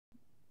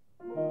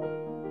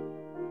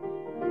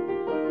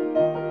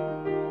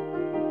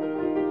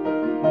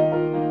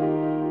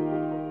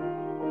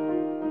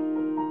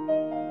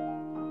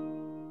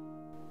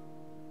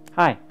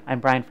I'm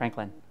Brian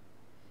Franklin.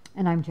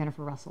 And I'm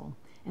Jennifer Russell,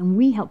 and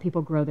we help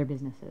people grow their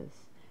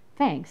businesses.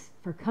 Thanks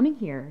for coming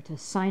here to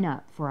sign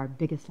up for our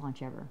biggest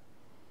launch ever.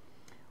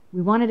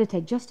 We wanted to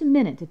take just a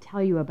minute to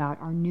tell you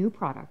about our new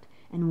product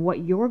and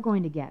what you're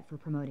going to get for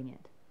promoting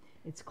it.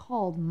 It's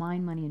called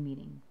Mind, Money, and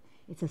Meeting.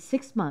 It's a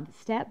 6-month,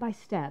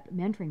 step-by-step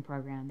mentoring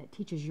program that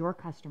teaches your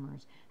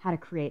customers how to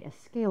create a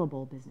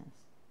scalable business.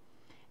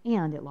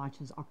 And it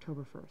launches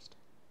October 1st.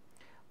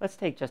 Let's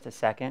take just a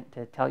second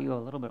to tell you a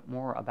little bit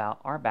more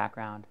about our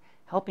background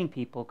helping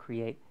people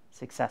create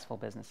successful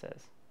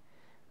businesses.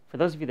 For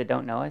those of you that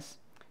don't know us,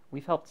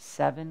 we've helped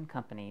 7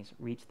 companies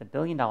reach the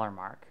billion-dollar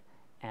mark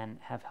and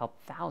have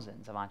helped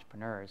thousands of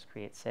entrepreneurs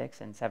create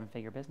 6- and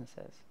 7-figure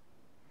businesses.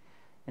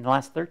 In the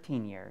last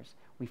 13 years,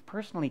 we've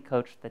personally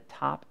coached the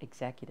top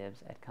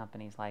executives at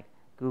companies like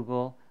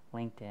Google,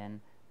 LinkedIn,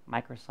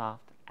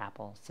 Microsoft,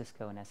 Apple,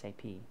 Cisco, and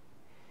SAP.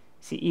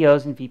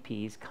 CEOs and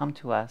VPs come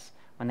to us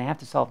when they have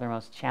to solve their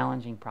most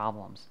challenging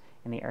problems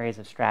in the areas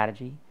of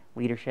strategy,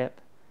 leadership,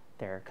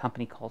 their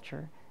company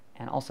culture,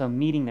 and also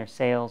meeting their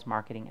sales,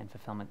 marketing, and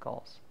fulfillment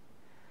goals.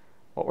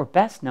 What we're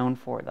best known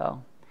for,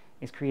 though,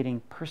 is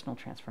creating personal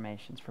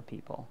transformations for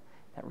people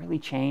that really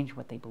change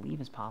what they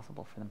believe is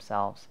possible for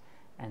themselves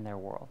and their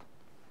world.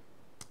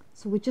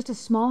 So with just a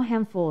small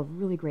handful of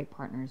really great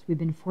partners, we've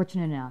been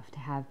fortunate enough to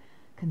have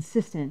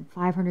consistent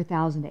 $500,000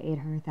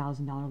 to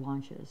 $800,000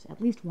 launches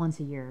at least once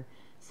a year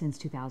since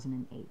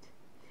 2008.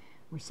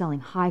 We're selling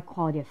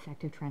high-quality,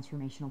 effective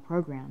transformational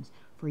programs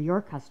for your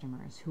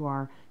customers who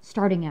are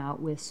starting out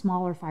with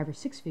smaller 5- or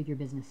 6-figure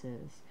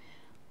businesses.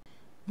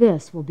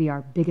 This will be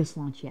our biggest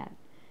launch yet,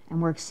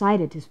 and we're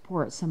excited to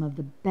support some of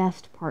the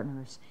best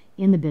partners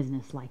in the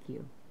business like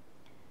you.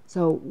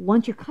 So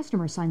once your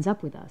customer signs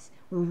up with us,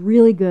 we're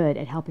really good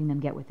at helping them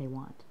get what they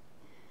want.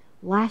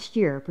 Last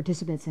year,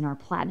 participants in our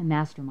Platinum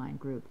Mastermind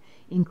group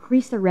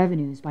increased their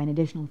revenues by an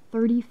additional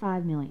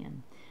 $35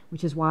 million,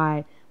 which is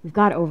why we've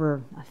got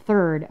over a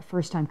third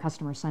first-time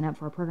customers sign up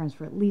for our programs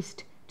for at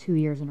least 2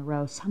 years in a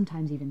row,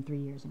 sometimes even 3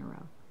 years in a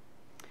row.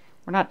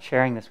 We're not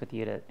sharing this with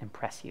you to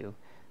impress you.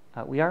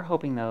 We are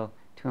hoping, though,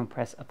 to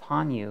impress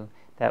upon you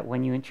that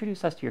when you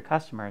introduce us to your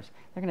customers,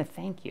 they're going to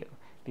thank you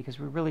because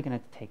we're really going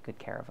to take good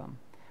care of them.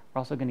 We're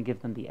also going to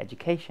give them the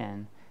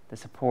education, the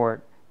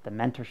support, the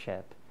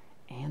mentorship,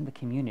 and the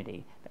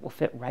community that will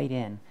fit right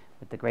in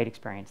with the great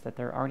experience that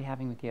they're already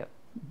having with you.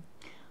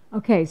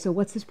 Okay, so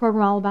what's this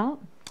program all about?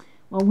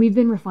 Well, we've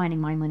been refining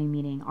Mind, Money,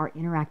 Meeting, our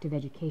interactive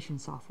education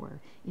software,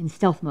 in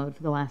stealth mode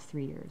for the last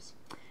 3 years.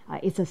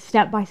 It's a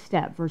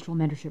step-by-step virtual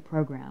mentorship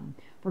program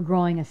for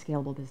growing a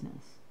scalable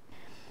business.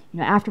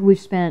 After we've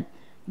spent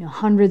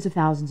hundreds of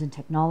thousands in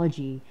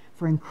technology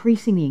for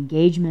increasing the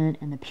engagement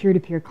and the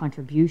peer-to-peer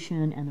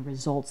contribution and the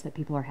results that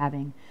people are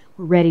having,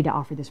 we're ready to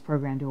offer this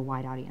program to a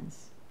wide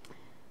audience.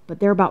 But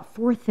there are about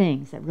 4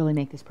 things that really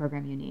make this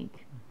program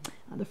unique.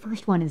 The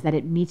first one is that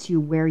it meets you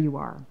where you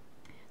are.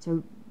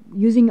 So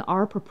using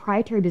our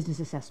proprietary business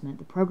assessment,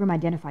 the program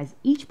identifies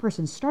each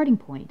person's starting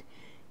point,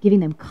 giving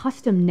them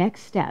custom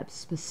next steps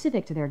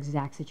specific to their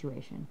exact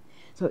situation.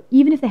 So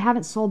even if they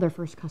haven't sold their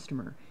first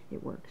customer,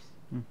 it works.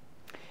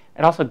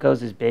 It also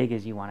goes as big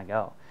as you want to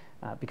go.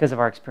 Because of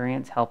our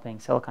experience helping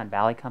Silicon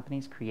Valley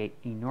companies create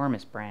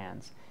enormous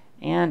brands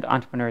and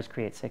entrepreneurs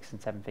create 6-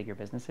 and 7-figure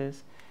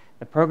businesses,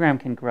 the program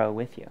can grow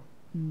with you.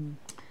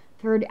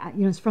 Third,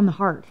 it's from the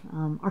heart.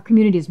 Our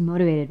community is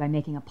motivated by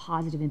making a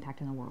positive impact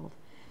in the world,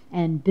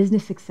 and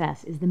business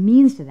success is the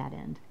means to that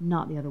end,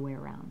 not the other way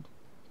around.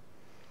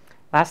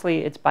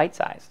 Lastly, it's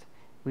bite-sized.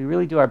 We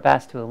really do our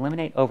best to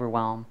eliminate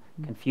overwhelm,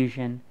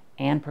 confusion,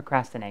 and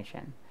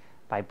procrastination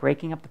by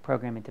breaking up the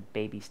program into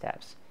baby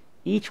steps.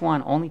 Each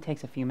one only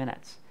takes a few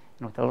minutes,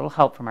 and with a little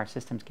help from our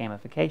system's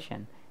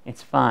gamification,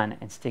 it's fun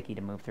and sticky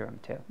to move through them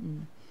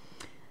too.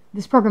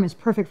 This program is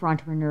perfect for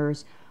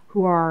entrepreneurs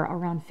who are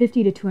around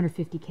 50 to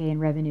 250K in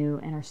revenue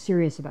and are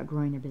serious about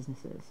growing their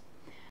businesses.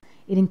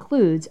 It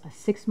includes a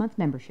 6-month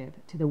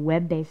membership to the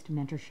web-based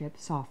mentorship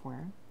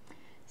software,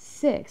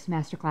 6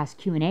 masterclass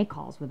Q&A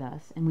calls with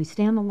us, and we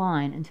stay on the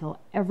line until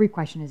every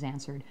question is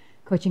answered,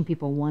 coaching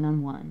people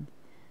one-on-one.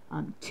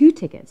 2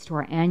 tickets to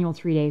our annual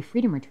 3-day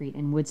Freedom Retreat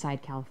in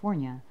Woodside,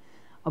 California,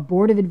 a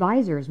board of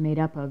advisors made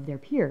up of their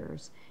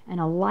peers, and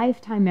a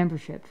lifetime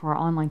membership for our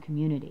online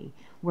community,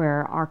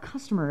 where our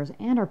customers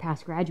and our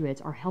past graduates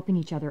are helping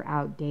each other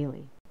out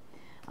daily.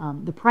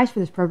 The price for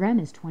this program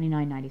is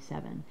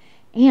 $29.97,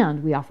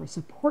 and we offer a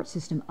support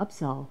system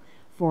upsell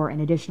for an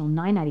additional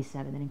 $9.97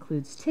 that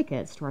includes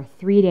tickets to our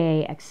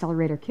 3-day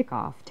accelerator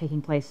kickoff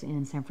taking place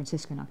in San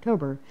Francisco in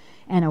October,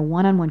 and a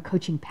one-on-one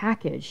coaching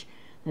package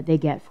that they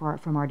get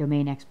from our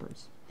domain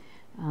experts.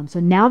 So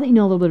now that you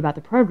know a little bit about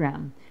the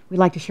program, we'd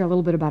like to share a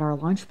little bit about our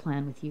launch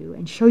plan with you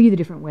and show you the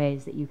different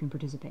ways that you can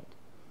participate.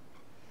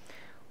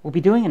 We'll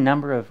be doing a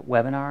number of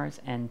webinars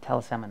and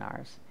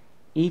teleseminars,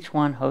 each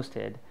one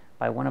hosted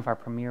by one of our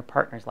premier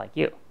partners like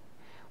you.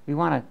 We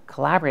want to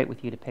collaborate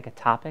with you to pick a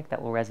topic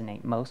that will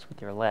resonate most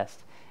with your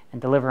list and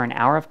deliver an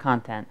hour of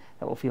content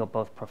that will feel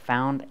both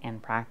profound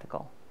and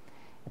practical.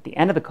 At the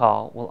end of the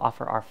call, we'll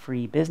offer our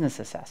free business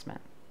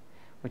assessment.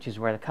 which is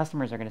where the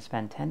customers are going to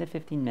spend 10 to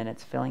 15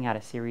 minutes filling out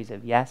a series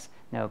of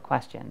yes/no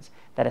questions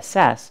that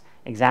assess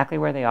exactly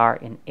where they are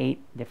in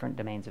 8 different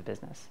domains of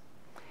business.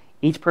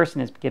 Each person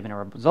is given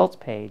a results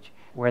page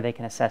where they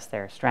can assess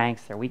their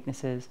strengths, their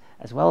weaknesses,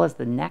 as well as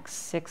the next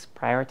 6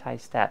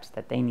 prioritized steps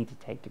that they need to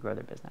take to grow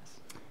their business.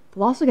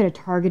 They'll also get a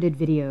targeted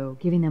video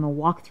giving them a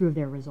walkthrough of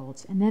their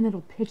results, and then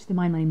it'll pitch the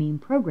Mind Money Meeting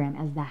program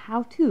as the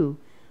how-to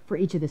for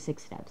each of the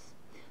 6 steps.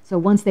 So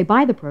once they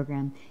buy the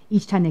program,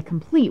 each time they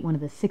complete one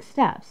of the 6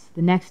 steps,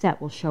 the next step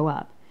will show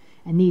up.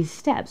 And these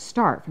steps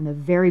start from the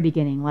very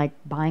beginning, like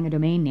buying a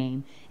domain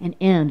name, and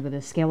end with a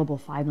scalable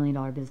 $5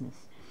 million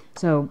business.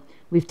 So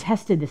we've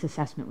tested this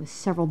assessment with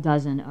several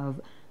dozen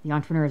of the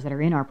entrepreneurs that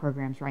are in our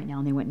programs right now,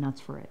 and they went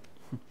nuts for it.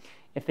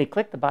 If they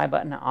click the buy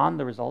button on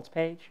the results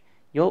page,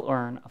 you'll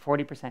earn a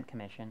 40%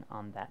 commission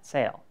on that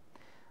sale,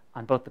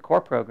 on both the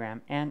core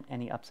program and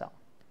any upsell.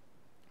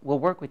 We'll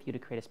work with you to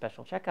create a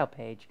special checkout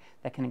page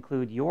that can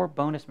include your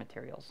bonus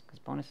materials, because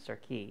bonuses are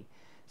key,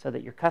 so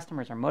that your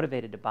customers are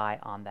motivated to buy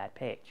on that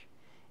page.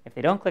 If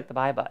they don't click the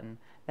buy button,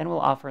 then we'll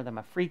offer them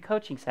a free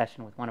coaching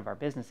session with one of our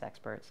business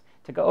experts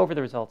to go over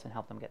the results and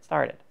help them get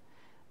started.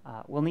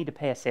 We'll need to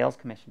pay a sales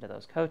commission to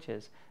those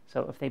coaches,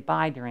 so if they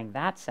buy during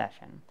that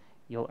session,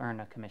 you'll earn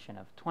a commission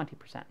of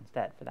 20%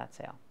 instead for that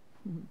sale.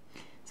 Mm-hmm.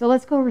 So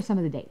let's go over some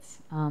of the dates.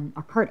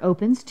 Our cart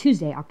opens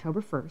Tuesday,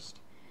 October 1st,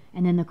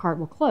 and then the cart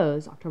will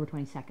close October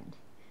 22nd.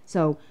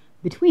 So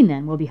between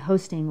then, we'll be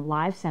hosting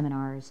live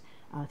seminars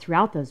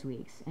throughout those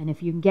weeks. And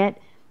if you can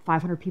get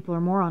 500 people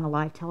or more on a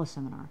live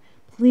teleseminar,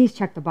 please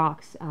check the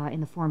box in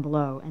the form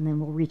below, and then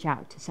we'll reach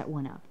out to set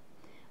one up.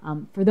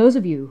 For those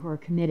of you who are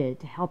committed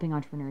to helping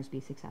entrepreneurs be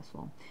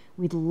successful,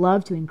 we'd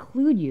love to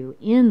include you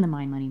in the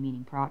Mind Money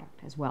Meeting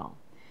product as well.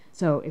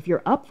 So if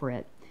you're up for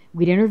it,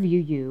 we'd interview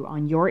you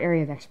on your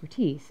area of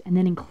expertise and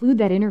then include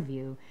that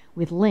interview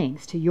with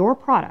links to your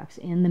products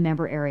in the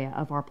member area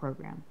of our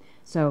program.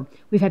 So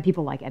we've had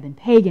people like Eben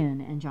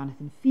Pagan and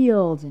Jonathan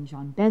Fields and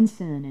John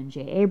Benson and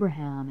Jay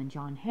Abraham and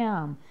John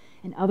Hamm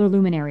and other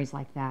luminaries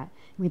like that.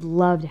 We'd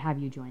love to have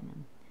you join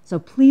them. So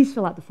please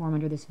fill out the form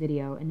under this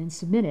video and then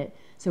submit it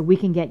so we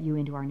can get you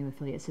into our new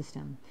affiliate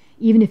system,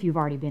 even if you've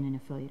already been an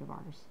affiliate of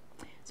ours.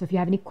 So if you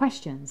have any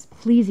questions,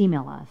 please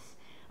email us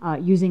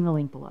using the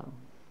link below.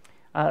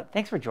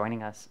 Thanks for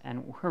joining us,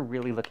 and we're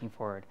really looking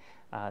forward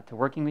to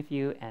working with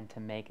you and to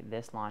make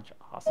this launch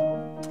awesome.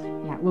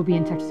 Yeah, we'll be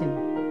in touch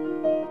soon.